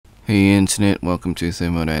Hey Internet, welcome to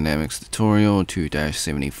Thermodynamics tutorial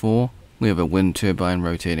 2-74. We have a wind turbine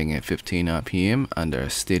rotating at 15 RPM under a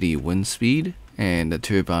steady wind speed, and the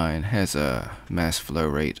turbine has a mass flow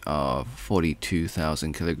rate of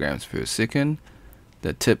 42,000 kilograms per second.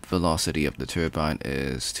 The tip velocity of the turbine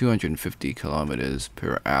is 250 kilometers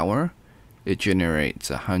per hour. It generates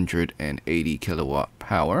 180 kilowatt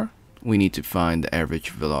power. We need to find the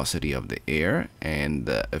average velocity of the air and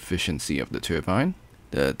the efficiency of the turbine.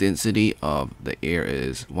 The density of the air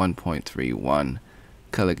is 1.31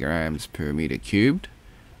 kilograms per meter cubed.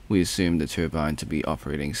 We assume the turbine to be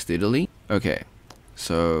operating steadily. Okay,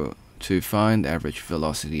 so to find the average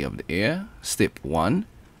velocity of the air, step 1,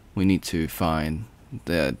 we need to find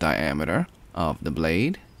the diameter of the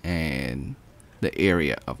blade and the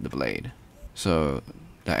area of the blade. So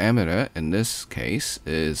diameter in this case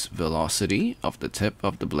is velocity of the tip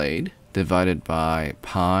of the blade divided by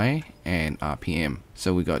pi and RPM.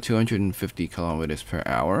 So we got 250 kilometers per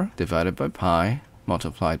hour divided by pi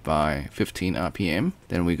multiplied by 15 RPM.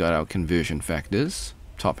 Then we got our conversion factors,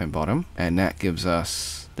 top and bottom, and that gives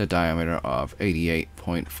us the diameter of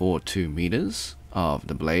 88.42 meters of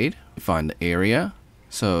the blade. Find the area,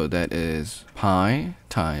 so that is pi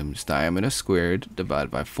times diameter squared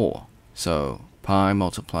divided by 4. So pi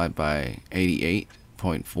multiplied by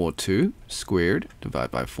 88.42 squared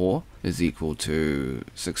divided by 4 is equal to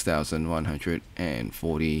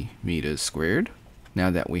 6,140 meters squared. Now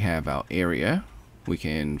that we have our area, we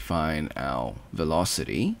can find our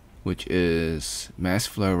velocity, which is mass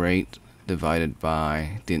flow rate divided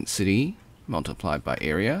by density multiplied by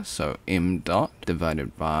area. So m dot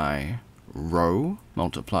divided by rho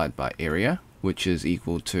multiplied by area, which is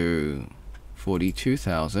equal to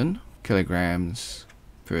 42,000 kilograms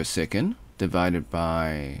per second divided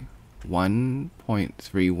by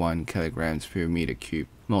 1.31 kilograms per meter cube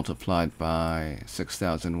multiplied by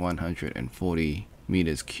 6,140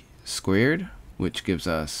 meters squared, which gives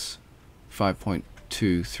us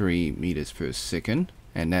 5.23 meters per second,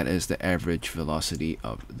 and that is the average velocity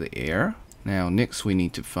of the air. Now next we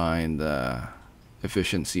need to find the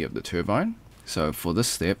efficiency of the turbine. So for this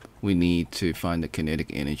step we need to find the kinetic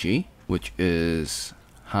energy, which is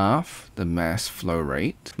half the mass flow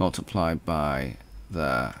rate multiplied by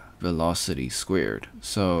the velocity squared.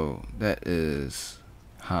 So that is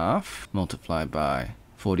half multiplied by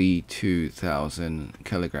 42,000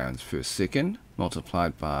 kilograms per second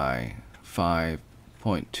multiplied by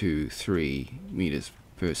 5.23 meters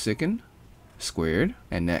per second squared,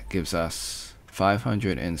 and that gives us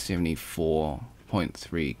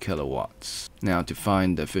 574.3 kilowatts. Now to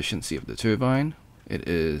find the efficiency of the turbine, it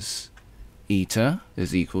is eta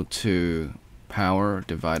is equal to power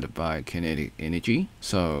divided by kinetic energy.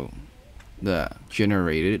 So the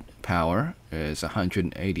generated power is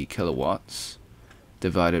 180 kilowatts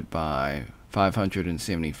divided by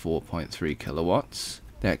 574.3 kilowatts.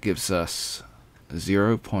 That gives us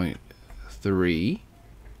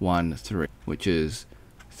 0.313, which is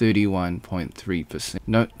 31.3%.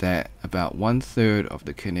 Note that about 1/3 of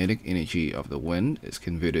the kinetic energy of the wind is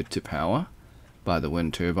converted to power by the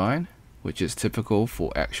wind turbine, which is typical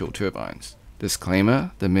for actual turbines.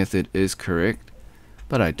 Disclaimer, the method is correct,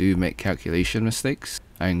 but I do make calculation mistakes.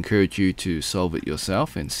 I encourage you to solve it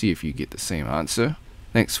yourself and see if you get the same answer.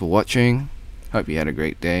 Thanks for watching. Hope you had a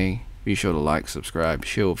great day. Be sure to like, subscribe,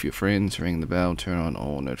 share with your friends, ring the bell, turn on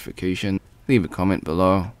all notifications. Leave a comment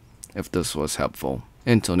below if this was helpful.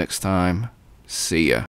 Until next time, see ya.